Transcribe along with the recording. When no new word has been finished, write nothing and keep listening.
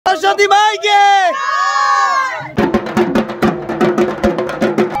সরস্বতী মাইকে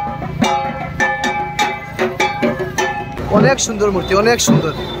অনেক সুন্দর মূর্তি, অনেক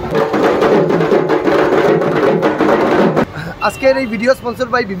সুন্দর। আজকের এই video sponsor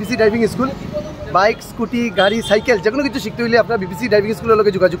by BBC driving school. Bike, scooty, গাড়ি, সাইকেল যে কোনো কিছু শিখতে হলে আপনারা বিবিসি ড্রাইভিং স্কুলের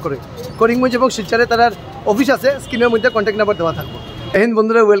লগে যোগাযোগ করে। করিমগঞ্জ এবং শিলচরে তার অফিস আছে, স্ক্রিনের মধ্যে কন্ট্যাক্ট নাম্বার দেওয়া থাকবে। এহেন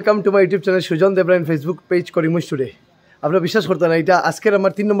বন্ধুরা, welcome to my YouTube channel Sujan দেবরায়ন Facebook page Karimganj today. আপনারা বিশ্বাস করতেন না, এটা আজকের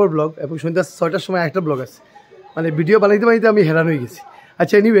আমার 3 নম্বর ব্লগ এবং সন্ধ্যা 6টার সময় একটা ব্লগ আছে। মানে ভিডিও বানাইতে বানাইতে আমি হেরান হয়ে গেছি।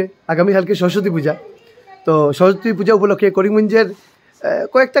 আচ্ছা, এনিওয়ে, আগামীকালকে সরস্বতী পূজা। তো সরস্বতী পূজা উপলক্ষে করিমগঞ্জের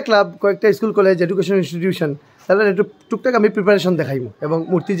কয়েকটা ক্লাব, কয়েকটা স্কুল, কলেজ, এডুকেশন ইনস্টিটিউশন তারা একটু টুকটাক আমি প্রিপারেশন দেখাইব এবং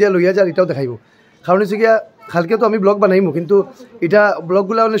মূর্তি যে লইয়া যার এটাও দেখাইব। কারণ হচ্ছে গিয়া কালকে তো আমি ব্লগ বানাইব, কিন্তু এটা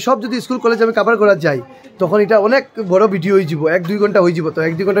ব্লগগুলো মানে সব যদি স্কুল কলেজে আমি কাভার করা যাই তখন এটা অনেক বড় ভিডিও হয়ে যাব, 1-2 ঘন্টা হয়ে যাব। তো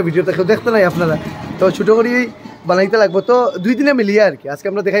 1-2 ঘন্টা ভিডিও দেখতে নাই আপনারা, তো ছোটো করেই বানাইতে লাগবো। তো 2 দিনে মিলিয়ে আর কি আজকে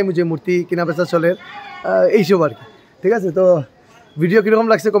আমরা দেখাইব যে মূর্তি কিনা বেচা চলে এইসব আর কি। ঠিক আছে, তো ভিডিও কীরকম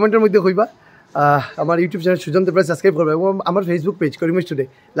লাগছে কমেন্টের মধ্যে কইবা। আমার YouTube channel Sujan Debray subscribe করবা এবং আমার Facebook page Karimganj today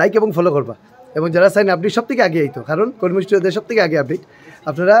like এবং ফলো করবা। এবং যারা চাইন আপডেট সব থেকে আগে আইতো, কারণ করিমগঞ্জ টুডে সব থেকে আগে আপডেট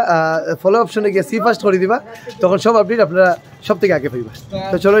আপনারা ফলো অপশনে গিয়ে সি ফার্স্ট করে দিবা, তখন সব আপডেট আপনারা সব থেকে আগে পাইবা।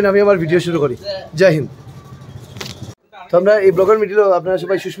 তো চলো আমি আমার ভিডিও শুরু করি। জয় হিন্দ। তো আমরা এই ব্লগের মিডিলে আপনারা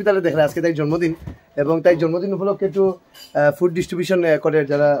সবাই সুস্মিতারে দেখলেন, আজকে তাই জন্মদিন এবং তাই জন্মদিন উপলক্ষে একটু ফুড ডিস্ট্রিবিউশন করে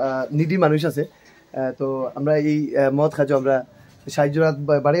যারা নিডি মানুষ আছে। তো আমরা এই মদ খাজো আমরা সাহায্য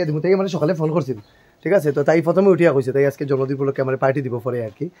বাড়িয়ে দিব, তাই মানে সকালে ফোন করছিল। ঠিক আছে, তো তাই প্রথমে উঠিয়া কইছে তাই আজকে জন্মদিন উপলক্ষে আমার পার্টি দিব পরে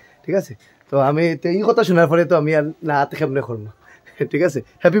আর কি। ঠিক আছে, তো আমি তো এই কথা শোনার পরে তো আমি আর না হাতে কেমনে করবো। ঠিক আছে,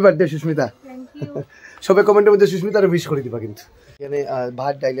 হ্যাপি বার্থডে সুস্মিতা। সবাই কমেন্টের মধ্যে সুস্মিতার উইশ করে দিবা। কিন্তু এখানে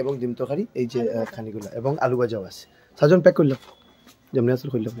ভাত, ডাইল এবং ডিম তরকারি, এই যে খানিগুলো এবং আলু ভাজাও আছে। সাজন প্যাক করলাম, যেমনি আসল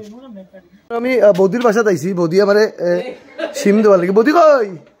করলাম। আমি বৌদির বাসাতে আইছি, বৌদি আমারে সিম দেওয়ার লাগে। বৌদি কই?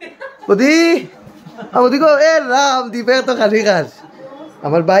 বৌদি বৌদি কই? এ রাম, দীপে তো খালি কাজ।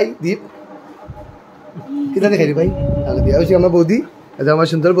 আমার ভাই দীপ কিনা দেখাই ভাই দিয়া হচ্ছে আমার বৌদি, আমার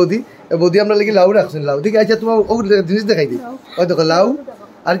সুন্দর বৌদি। বৌদি আমরা লাগি লাউ রাখছেন, লাউ ঠিক আছে। তোমার ও জিনিস দেখাই দিই, ওই দেখো লাউ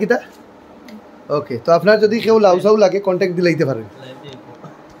আর কিটা। ওকে, তো আপনার যদি কেউ লাউ সাউ লাগে কন্ট্যাক্ট দিলে দিতে পারেন।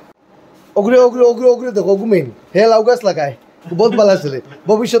 ওগুলো ওগুলো ওগুলো ওগুলো দেখো, ওগু মেন হে লাউ গাছ লাগায়, বহুত ভালো ছেলে,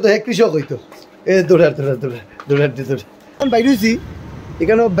 ভবিষ্যতে হে কৃষক হইতো। এ দৌড়ার দৌড়ার দৌড়ার দৌড়ার দৌড় বাইরে হয়েছি।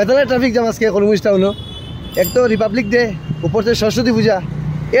 এখানে বেতালা ট্রাফিক জ্যাম আজকে করিমগঞ্জ টাউন। এক তো রিপাবলিক ডে, উপর থেকে সরস্বতী পূজা,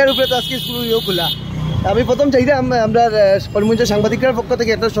 এর উপরে তো আজকে স্কুল খোলা। আমি প্রথম চাইতাম আমরা করিমগঞ্জের সাংবাদিকদের পক্ষ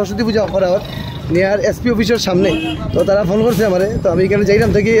থেকে একটা সরস্বতী পূজা করা হয় নিয়ার এসপি অফিসের সামনে। তো তারা ফোন করছে আমারে, তো আমি এখানে যাইলাম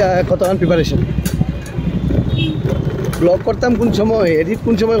থেকে কতক্ষণ প্রিপারেশন ব্লগ করতাম, কোন সময় এডিট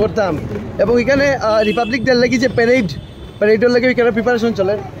কোন সময় করতাম। এবং এখানে রিপাবলিক ডের লাগি যে প্যারেডের লাগে এখানে প্রিপারেশন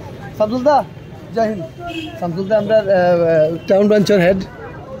চলে। শামসুলদা, জয় হিন্দ। শামসুলদা আমরা টাউন ব্রাঞ্চের হেড।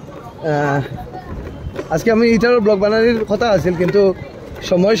 আজকে আমি এটার ব্লগ বানানোর কথা আছিল, কিন্তু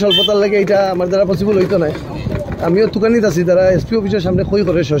সময় স্বল্পতার লাগে এটা আমার দ্বারা পসিবল হইতো না। আমিও তুকানিত আছি, তারা এসপি অফিসের সামনে কই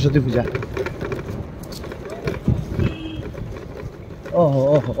করে সরস্বতী পূজা। ওহো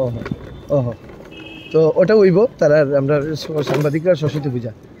ওহো ওহো ওহো, তো ওটা হইব তারা আমরা সাংবাদিকরা সরস্বতী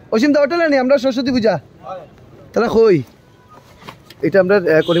পূজা। অসীম দা ওটা নেই, আমরা সরস্বতী পূজা তারা কই। এটা আমরা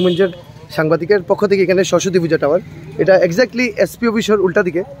করিমগঞ্জের সাংবাদিকের পক্ষ থেকে এখানে সরস্বতী পূজা টাওয়ার, এটা এক্স্যাক্টলি এসপি অফিসের উল্টা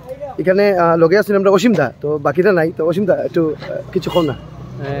দিকে। এখানে লগে আছেন আমরা অসীম দা, তো বাকিটা নাই। তো অসীম দা একটু কিছু কম না।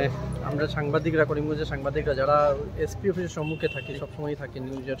 আমরা সাংবাদিকরা, করিমগঞ্জের সাংবাদিকরা যারা এসপি অফিসের সম্মুখে থাকি, সবসময়ই থাকি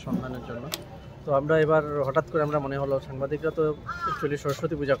নিউজের সম্মানের জন্য। তো আমরা এবার হঠাৎ করে আমরা মনে হলো সাংবাদিকরা তো অ্যাকচুয়ালি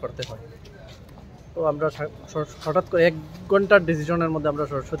সরস্বতী পূজা করতে হয়। তো আমরা হঠাৎ করে 1 ঘন্টার ডিসিশনের মধ্যে আমরা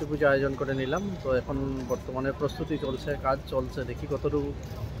সরস্বতী পূজা আয়োজন করে নিলাম। তো এখন বর্তমানে প্রস্তুতি চলছে, কাজ চলছে, দেখি কতটুকু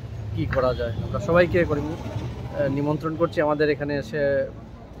কী করা যায়। আমরা সবাইকে নিমন্ত্রণ করছি আমাদের এখানে এসে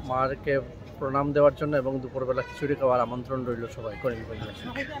মাকে প্রণাম দেওয়ার জন্য এবং দুপুরবেলা খিচুড়ি খাওয়ার আমন্ত্রণ রইল সবাই করিমগঞ্জে।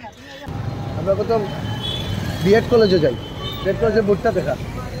 আমরা প্রথম বিএড কলেজে যাই, বিএড কলেজের বোর্ডটা দেখা।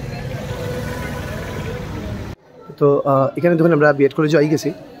 তো এখানে দেখুন আমরা বিএড কলেজে আই গেছি,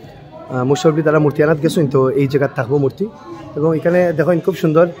 মুসলবি তারা মূর্তি আনাত গেছেন। তো এই জায়গায় থাকবো মূর্তি, এবং এখানে দেখেন খুব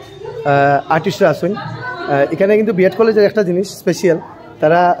সুন্দর আর্টিস্টরা আসেন। এখানে কিন্তু বিএড কলেজের একটা জিনিস স্পেশাল,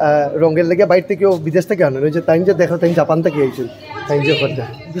 তারা রঙের লেগে বাইরে থেকেও বিদেশ থেকে আনেন। ওই যে তাই যে দেখো তাই জাপান থেকে আইছেন, তাই যে করতে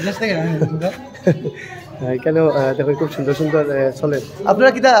বিদেশ থেকে এখানেও দেখো খুব সুন্দর সুন্দর চলে। আপনারা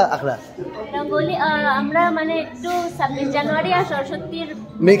কিটা আখড়া বলি আমরা মানে একটু 26 জানুয়ারি আর সরস্বতীর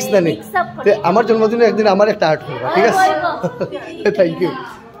মিক্স না নেই। আমার জন্মদিনে একদিন আমার একটা আর্ট করবা, ঠিক আছে? Thank you.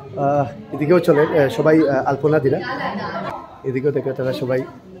 এদিকেও চলে সবাই আলপনা দিলা, এদিকেও দেখে তারা সবাই।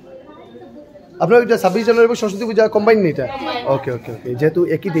 আপনার এটা 26 জানুয়ারি এবং সরস্বতী পূজা কম্বাইন নেই এটা? ওকে ওকে ওকে, যেহেতু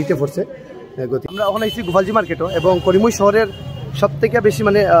একই ডেটে পড়ছে গতি। আমরা ওখানে আইসি গোপালজি মার্কেটও, এবং করিমগঞ্জ শহরের সব থেকে বেশি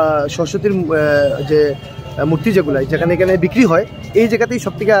মানে সরস্বতীর যে মূর্তি যেগুলো যেখানে এখানে বিক্রি হয় এই জায়গাতেই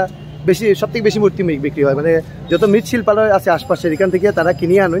সব থেকে বেশি মূর্তি বিক্রি হয়, মানে যত মৃৎশিল্পালয় আছে আশপাশের এখান থেকে তারা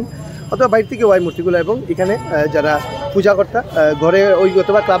কিনিয়ে আনেন অথবা বাইরে থেকে হয় মূর্তিগুলো, এবং এখানে যারা পূজা কর্তা ঘরে ওই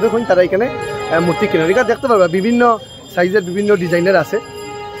অথবা ক্লাবে হন তারা এখানে মূর্তি কেনেন। এখানে দেখতে পারবা বিভিন্ন সাইজের বিভিন্ন ডিজাইনের আছে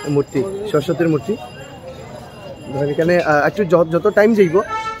মূর্তি, সরস্বতীর মূর্তি। এখানে একটু যত টাইম যাইব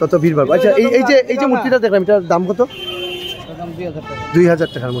তত ভিড় বাড়বো। আচ্ছা এই যে মূর্তিটা দেখলাম এটার দাম কত? 2000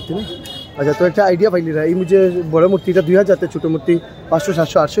 টাকার মূর্তি না? আচ্ছা, তো একটা আইডিয়া পাইলি না, এই যে বড় মূর্তিটা 2000, ছোটো মূর্তি 500,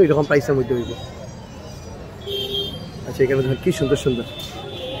 700, 800 এরকম প্রাইসের মধ্যে হইব। আচ্ছা, এখানে দেখুন কি সুন্দর সুন্দর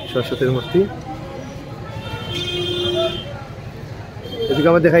সরস্বতীর মূর্তি। এদিকে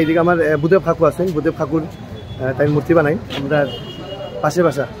আমার দেখা, এদিকে আমার বুদেব কাকু আছেন, বুদেব কাকুর তাই মূর্তি বানাই আমরা পাশে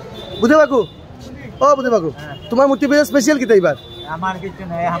বাসা। বুদেব কাকু, ও বুদেব কাকু, তোমার মূর্তি বেশ স্পেশাল কি এবার?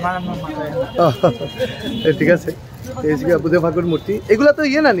 ঠিক আছে, বুদেব কাকুর মূর্তি এগুলা তো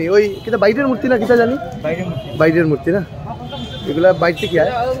ইয়ে নানি ওই কিটা বাইরের মূর্তি না কিটা জানি? বাইরের মূর্তি না, এগুলা বাইরে থেকে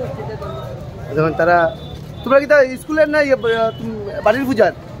আয়। যখন তারা তোমরা কিটা স্কুলের না বাড়ির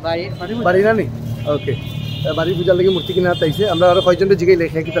পূজার বাড়ি না নি? ওকে, বাড়ির পূজার লেগে মূর্তি কিনা তাইছে। আমরা আরো কয়েকজনটা জিগাই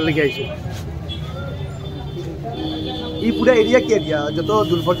লেখা কিতার লেগে আইছে। এই পুরা এরিয়া কি এরিয়া যত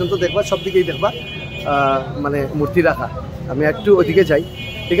দূর পর্যন্ত দেখবা সব দিকেই দেখবা মানে মূর্তি রাখা। আমি একটু ওদিকে যাই,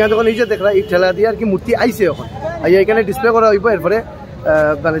 এখানে যখন এই যে দেখলা এই ঠেলা দিয়ে আর কি মূর্তি আইছে, এখন এখানে ডিসপ্লে করা হইব, এরপরে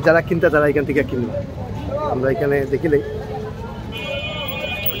মানে যারা কিনতে তারা এখান থেকে কিনবে। আমরা এখানে দেখিলেই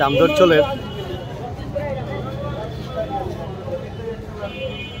দাম দর চলে।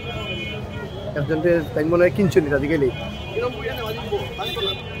 একজনকে তাই মনে হয় কিনছেন এটা দিকে।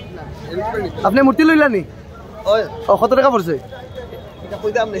 আপনি মূর্তি লইলানি? কত টাকা পড়ছে?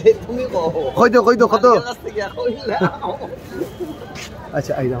 কত?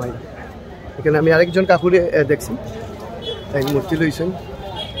 আচ্ছা, আইলাম। এখানে আমি আরেকজন কাকুরে দেখছি তাই মূর্তি লইছেন।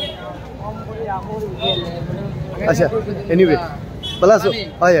 আচ্ছা, এনিওয়ে ভালো আছো?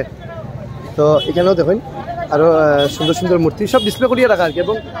 হয়, তো এখানেও দেখুন আরো সুন্দর সুন্দর মূর্তি সব ডিসপ্লে করিয়ে রাখা আর কি,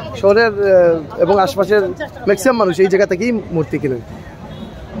 এবং শহরের এবং আশপাশের ম্যাক্সিমাম মানুষ এই জায়গা থেকেই মূর্তি কিনেন।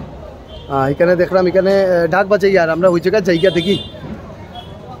 এখানে দেখলাম এখানে ঢাক বাজাই, আর আমরা ওই জায়গায় জায়গা দেখি।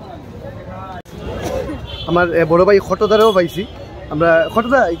 আমার বড় ভাই খটদারেও পাইছি আমরা।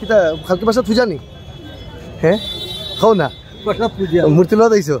 খটদা কিতা খালকি বাসা তুই জানি? হ্যাঁ, খাও না মূর্তি লোয়া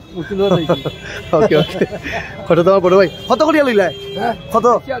দিয়েছো? ওকে ওকে, খটদা আমার বড় ভাই। কত করিয়া লইলাই? কত?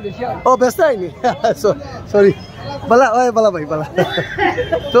 ও ব্যস্ত আইনি, সরি। বালা ওই বালা ভাই বালা।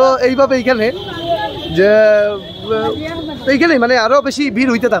 তো এইভাবে এইখানে যে এইখানে মানে আরো বেশি ভিড়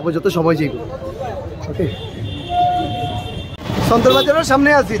হইতে থাকবো যত সময় যাইব। ওকে, সন্তরবাজারের সামনে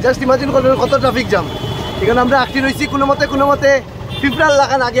আছি, জাস্ট ইমাজিন করেন কত ট্রাফিক জ্যাম। এখানে আমরা আঁকটি রয়েছি কোনো মতে পিঁপড়ার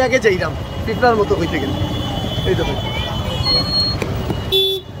লাগান আগে যাইলাম, পিঁপড়ার মতো হইতে গেলে। এই দেখুন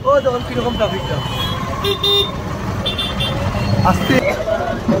ও দেখুন কিরকম ট্রাফিক জ্যাম আসতে।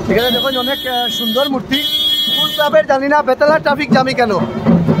 এখানে দেখুন অনেক সুন্দর মূর্তি। স্কুল ক্লাবের জানি না বেতালার ট্রাফিক জ্যামই কেন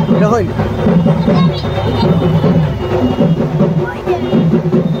দেখুন।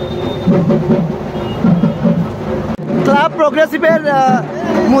 ক্লাব প্রগ্রেসিভের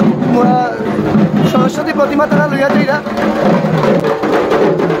সরস্বতী প্রতিমা তারা লইয়া যাইরা।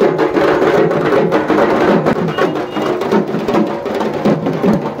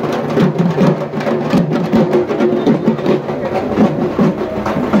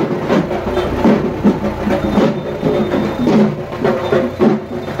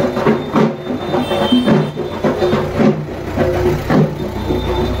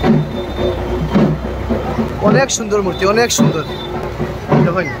 অনেক সুন্দর মূর্তি, অনেক সুন্দর।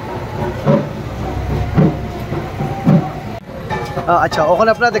 আচ্ছা, ওখানে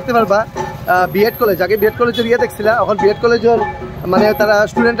আপনারা দেখতে পারবা বিএড কলেজ। আগে বিএড কলেজের ইয়ে দেখছিলা, এখন বিএড কলেজের মানে তারা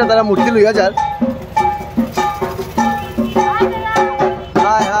স্টুডেন্টরা তারা মূর্তি লইয়া যার।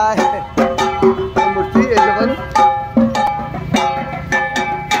 মূর্তি এই যখন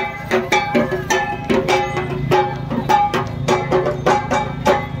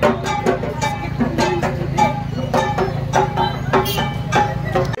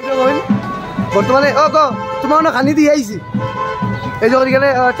বর্তমানে তোমার না খানি দিয়ে আইছি। এই যখন এখানে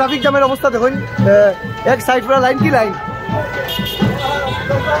ট্রাফিক জ্যামের অবস্থা দেখুন, এক সাইড পুরা লাইন কি লাইন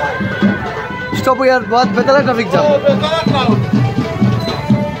স্টপ ইয়ার বহুত বেতালা ট্রাফিক জ্যাম।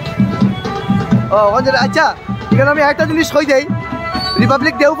 আচ্ছা, এখানে আমি একটা জিনিস কই যাই,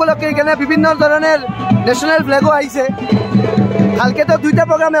 রিপাবলিক ডে উপলক্ষে এখানে বিভিন্ন ধরনের ন্যাশনাল ফ্ল্যাগও আইছে। কালকে তো 2টা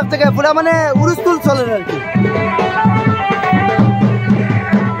প্রোগ্রাম এক থেকে পুরা মানে উরুস্তুল চলে আর কি।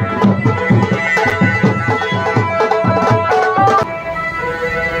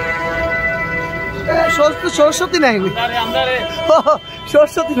 সরস্বতী নাই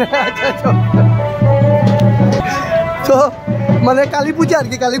সরস্বতী না আচ্ছা আচ্ছা তো মানে কালী পূজা আর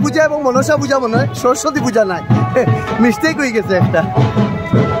কি কালী পূজা এবং মনসা পূজা মনে হয় সরস্বতী পূজা নাই মিস্টেক হয়ে গেছে একটা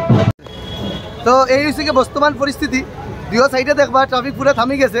তো এই হচ্ছে কি বর্তমান পরিস্থিতি দুই সাইডে দেখবা ট্রাফিক পুরো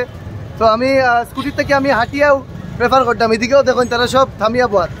থামি গেছে তো আমি স্কুটির থেকে আমি হাঁটিয়াও প্রেফার করতাম এদিকেও দেখুন তারা সব থামিয়া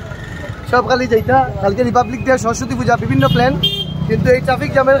বোয়ার সব খালি যেটা কালকে রিপাবলিক ডে সরস্বতী পূজা বিভিন্ন প্ল্যান কিন্তু এই ট্রাফিক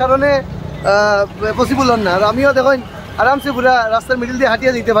জ্যামের কারণে পসিবল হন না আর আমিও দেখুন আরামসে পুরা রাস্তার মিডিল দিয়ে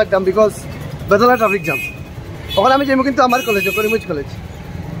হাঁটিয়ে দিতে পারতাম বিকজ বেতলা ট্রাফিক জ্যাম ওখানে আমি যাইমু কিন্তু আমার কলেজে করিমগঞ্জ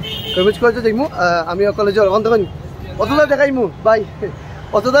কলেজে যাইমু আমিও কলেজে ওখান তখন অতটা দেখাইমু ভাই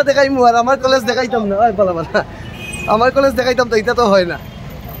অতটা দেখাইমু আর আমার কলেজ দেখাইতাম না বলা বলা আমার কলেজ দেখাইতাম তো এটা তো হয় না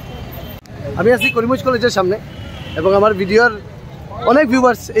আমি আছি করিমগঞ্জ কলেজের সামনে এবং আমার ভিডিওর অনেক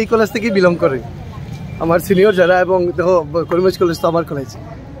ভিউয়ার্স এই কলেজ থেকেই বিলং করে আমার সিনিয়র যারা এবং দেখো করিমগঞ্জ কলেজ তো আমার কলেজ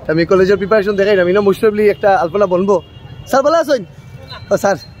আমি কলেজের প্রিপারেশন দেখাই না আমি না মুশরফলি একটা আলপনা বলবো স্যার ভালো আছেন ও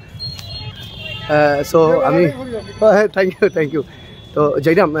স্যার সো আমি থ্যাংক ইউ তো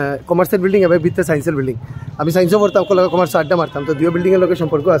যাইলাম কমার্সের বিল্ডিং এবার ভিতরে সায়েন্সের বিল্ডিং আমি সায়েন্সও পড়তাম কমার্স আড্ডা মারতাম তো দুই বিল্ডিংয়ের লোকের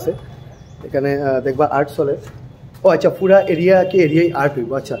সম্পর্ক আছে এখানে দেখবা আর্ট চলে ও আচ্ছা পুরা এরিয়াকে এরিয়ায় আর্ট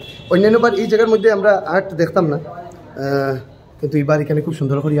হইব আচ্ছা অন্যান্যবার এই জায়গার মধ্যে আমরা আর্ট দেখতাম না কিন্তু এবার এখানে খুব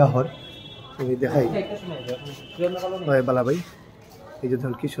সুন্দর করে হয় আমি দেখাই হয় বালা ভাই এই যে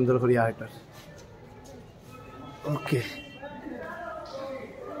ধরুন কি সুন্দর করে আর্ট আর ওকে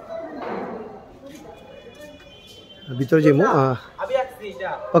ভিতরে যাইমু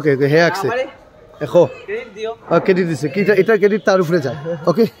ওকে ওকে হে আঁকছে দেখো ক্রেডিট দিছে কি এটা ক্রেডিট তার উপরে যায়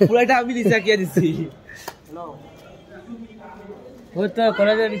ওকে পুরাটা আমি দিছি কি দিছি ওই তো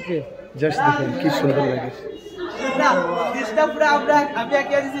কলেজে দিছে জাস্ট দেখুন কি সুন্দর লাগে দিশটা পুরো আমরা আমি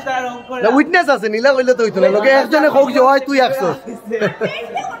কি দিছি তার রং করে না উইটনেস আছে নীলা কইলে তো হইতো না লোকে একজনে হোক যে হয় তুই আঁকছ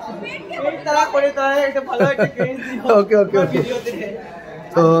তারা করে তো এটা ভালো একটা ক্রেডিট দিও ওকে ওকে ওকে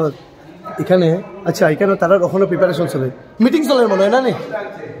তো এখানে আচ্ছা এখানে তারা কখনো প্রিপারেশন চলে মিটিং চলে মনে হয় না নে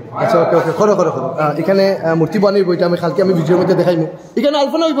আচ্ছা ওকে ওকে করো এখানে মূর্তি বানিয়ে বইটা আমি কালকে আমি ভিডিওর মধ্যে দেখাইমু এখানে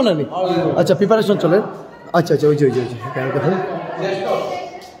আলপনা হইব না নি আচ্ছা প্রিপারেশন চলে আচ্ছা আচ্ছা ওই যে এখানে দেখুন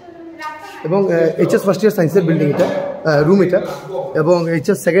এবং এইচএস ফার্স্ট ইয়ার সায়েন্সের বিল্ডিং এটা রুম এটা এবং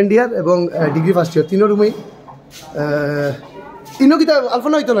এইচএস সেকেন্ড ইয়ার এবং ডিগ্রি ফার্স্ট ইয়ার তিনও রুমেই তিনও কিতা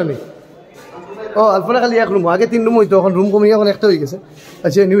আলপনা হইতো না নি ও আলপনা খালি এক রুম আগে 3 রুম হইতো এখন রুম কমিয়ে এখন একটা হয়ে গেছে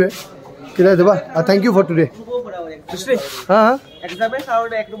আচ্ছা এনিওয়ে কিনা দেবা থ্যাংক ইউ ফর টুডে হ্যাঁ এক্সামের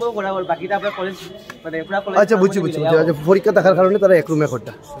কারণে এক রুমও করাবো বাকিটা আমরা কলেজ মানে পুরো কলেজ আচ্ছা বুঝছি পরীক্ষা থাকার কারণে তারা এক রুমে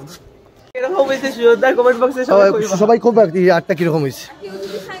করটা এরকম হইছে সুন্দর কমেন্ট বক্সে সবাই খুব আটটা কিরকম হয়েছে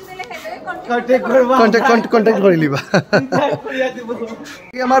কন্ট্যাক্ট করে লিবা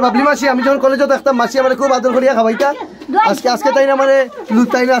আমার বাবলি মাসি আমি যখন কলেজে দেখতাম মাসি আমার খুব আদর করিয়া খাওয়াইতা আজকে তাই না মানে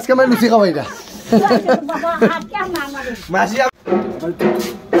আজকে আমার লুচি খাওয়াইতা মাসি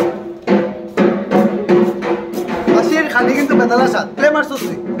মাসির খালি কিন্তু বেতালা সাত প্লেমার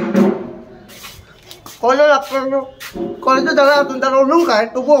সুস্তি কলেজে যারা তারা অন্য খায়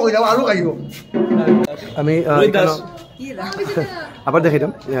তবুও হয়ে যাবো আলু খাইব আমি আবার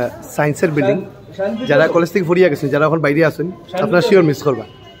দেখাইতাম সায়েন্সের বিল্ডিং যারা কলেজ থেকে ফুরিয়া গেছেন যারা এখন বাইরে আসেন আপনারা শিওর মিস করবা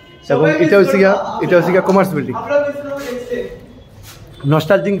এবং এটা হচ্ছে গিয়া কমার্স বিল্ডিং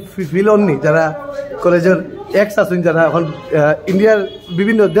নস্টালজিক ফিল অননি যারা কলেজের এক্স আছেন যারা এখন ইন্ডিয়ার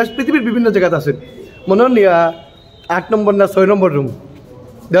বিভিন্ন দেশ পৃথিবীর বিভিন্ন জায়গাতে আছেন মনে হন 8 নম্বর না 6 নম্বর রুম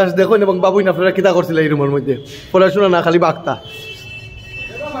দেখুন এবং বাবুই না আপনারা কিতা করছিল এই রুমের মধ্যে পড়াশোনা না খালি বাক্তা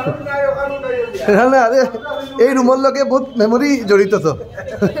না আরে এই রুমের লগে বহুত মেমোরি জড়িত তো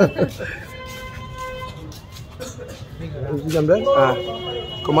আমরা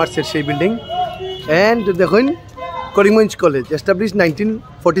কমার্সের সেই বিল্ডিং অ্যান্ড দেখুন করিমগঞ্জ কলেজ এস্টাবলিশ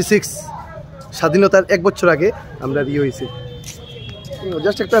 1946 স্বাধীনতার 1 বছর আগে আমরা হয়েছি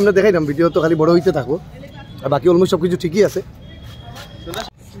জাস্ট একটা আমরা দেখাইলাম ভিডিও তো খালি বড় হইতে থাকবো আর বাকি অলমোস্ট সব কিছু ঠিকই আছে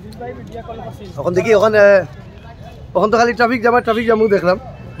এখন দেখি এখন তো খালি ট্রাফিক জ্যামও দেখলাম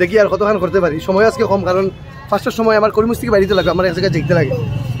দেখি আর কতক্ষণ করতে পারি সময় আজকে কম কারণ ফার্স্টের সময় আমার করিমগঞ্জ থেকে বাইরেতে লাগে আমার এক জায়গায় যেতে লাগে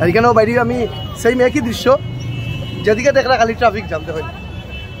আর এখানেও বাইরে আমি সেই একই দৃশ্য যেদিকে দেখলা খালি ট্রাফিক জ্যাম দেখেন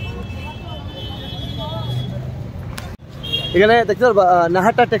এখানে দেখতে পারবা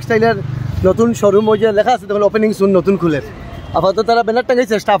নাহাটা টেক্সটাইলের নতুন শোরুম ওই যে লেখা আছে তখন ওপেনিং সুন নতুন খুলের আপাতত তারা ব্যানার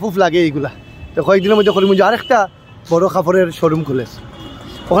টাঙাইছে স্টাফ উফ লাগে এইগুলা তো কয়েকদিনের মধ্যে করিমগঞ্জে আরেকটা বড় কাপড়ের শোরুম খুলে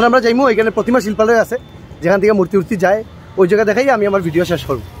ওখানে আমরা যাইমু এখানে প্রতিমা শিল্পালয় আছে যেখান থেকে মূর্তি যায় ওই জায়গা দেখাই আমি আমার ভিডিও শেষ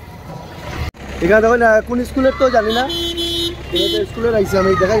করব এখানে দেখুন কোন স্কুলের তো জানি না স্কুলের আইসি আমি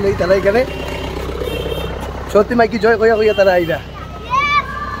দেখাই নাই তারা এখানে সত্যি মাইকি জয় কইয়া তারা আইলা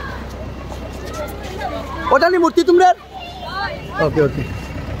ওটা নি মূর্তি তোমরা ওকে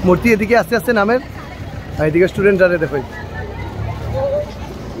মূর্তি এদিকে আস্তে আস্তে নামের আর এদিকে স্টুডেন্টরা দেখো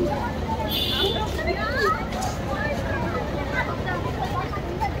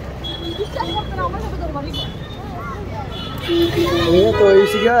তো এই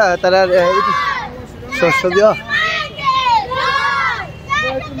শিখা তারা শস্য দেওয়া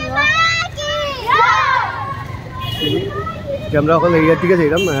আমরা এখন এরিয়ার দিকে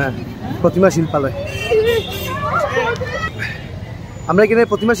যাইলাম প্রতিমা শিল্পালয়। আমরা এখানে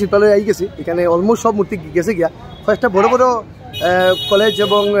প্রতিমা শিল্পালয়ে আই গেছি, এখানে অলমোস্ট সব মূর্তি গেছে গিয়া। কয়েকটা বড় বড় কলেজ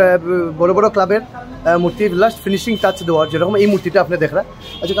এবং বড় বড় ক্লাবের মূর্তি লাস্ট ফিনিশিং টাচ দেওয়ার, যেরকম এই মূর্তিটা আপনি দেখরা।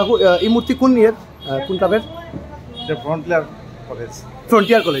 আচ্ছা কাকু, এই মূর্তি কোন ইয়ের, কোন ক্লাবের?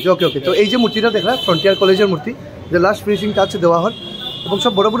 Frontier college. ওকে ওকে। তো এই যে মূর্তিটা দেখরা ফ্রন্টিয়ার কলেজের মূর্তি, যে লাস্ট ফিনিশিং টাচ দেওয়া হয়, এবং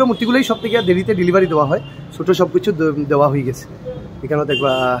সব বড় বড় মূর্তিগুলোই সব থেকে দেরিতে ডেলিভারি দেওয়া হয়, ছোটো সব কিছু দেওয়া হয়ে গেছে। এখানেও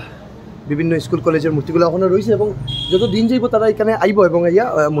দেখবা বিভিন্ন স্কুল কলেজের মূর্তিগুলো এখনও রয়েছে, এবং যত দিন যাইব তারা এখানে আইব এবং আইয়া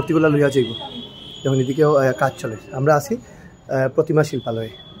মূর্তিগুলো লইয়া যাইব। যখন এদিকেও কাজ চলে। আমরা আছি প্রতিমা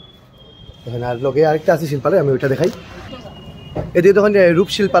শিল্পালয়ে, এখানে আর লগে আরেকটা আছে শিল্পালয়, আমি ওইটা দেখাই। এদিকে তখন রূপ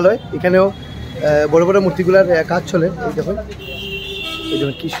শিল্পালয়, এখানেও বড় বড় মূর্তিগুলার কাজ চলে। এই দেখুন, এই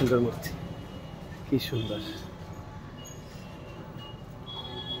দেখুন কী সুন্দর মূর্তি, কী সুন্দর।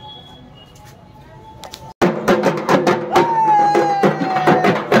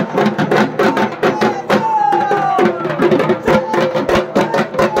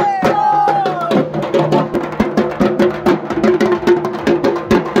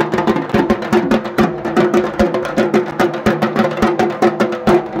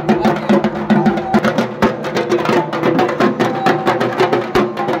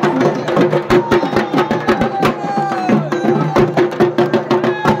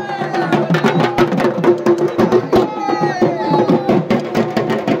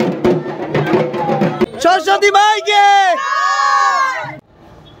 সরস্বতী ভাইকে।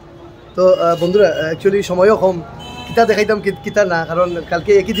 তো বন্ধুরা, অ্যাকচুয়ালি সময়ও কম, কিতা দেখাইতাম কিতা না, কারণ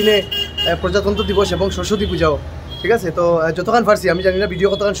কালকে একই দিনে প্রজাতন্ত্র দিবস এবং সরস্বতী পূজাও, ঠিক আছে। তো যতক্ষণ পারছি, আমি জানি না ভিডিও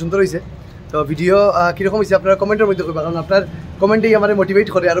কতক্ষণ সুন্দর হয়েছে, তো ভিডিও কীরকম হয়েছে আপনারা কমেন্টের মধ্যে করবেন, কারণ আপনার কমেন্টেই আমার মোটিভেট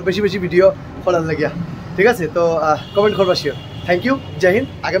করে আরও বেশি বেশি ভিডিও করার লাগিয়া, ঠিক আছে। তো কমেন্ট করবা শিওর। থ্যাংক ইউ, জয় হিন্দ।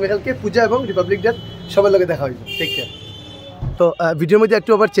 আগামীকালকে পূজা এবং রিপাবলিক ডে সবার লগে দেখা হইব। Take care. তো ভিডিওর মধ্যে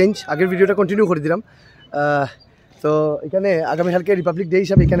একটু আবার চেঞ্জ, আগের ভিডিওটা কন্টিনিউ করে দিলাম। তো এখানে আগামীকালকে রিপাবলিক ডে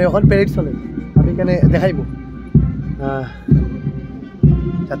হিসাবে এখানে এখন প্যারেড চলে, আমি এখানে দেখাইব।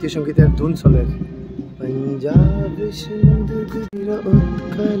 জাতীয় সঙ্গীতের ধুন চলে, পাঞ্জাব সিন্ধু গুজরাট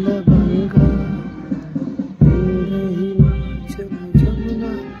উৎকল গঙ্গা হিমাচল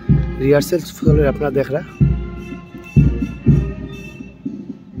যমুনা, রিহার্সেল চলে আপনারা দেখরা।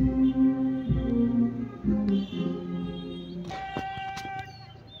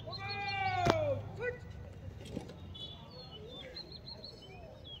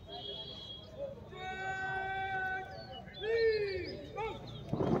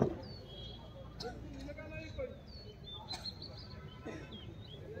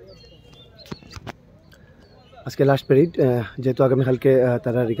 আজকে লাস্ট প্যারেড, যেহেতু আগামীকালকে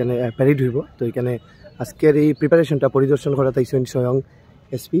তারা এখানে প্যারেড হইব, তো এখানে আজকের এই প্রিপারেশনটা পরিদর্শন করা তাইছেন স্বয়ং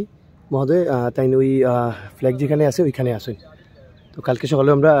এসপি মহোদয়। তাই ওই ফ্ল্যাগ যেখানে আছে ওইখানে আসেন। তো কালকে সকালে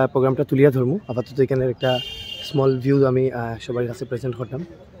আমরা প্রোগ্রামটা তুলিয়া ধরবো। আপাতত এখানে একটা স্মল ভিউ আমি সবার কাছে প্রেজেন্ট করতাম।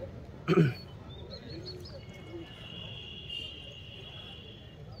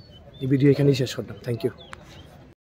 এই ভিডিও এখানেই শেষ করতাম। Thank you.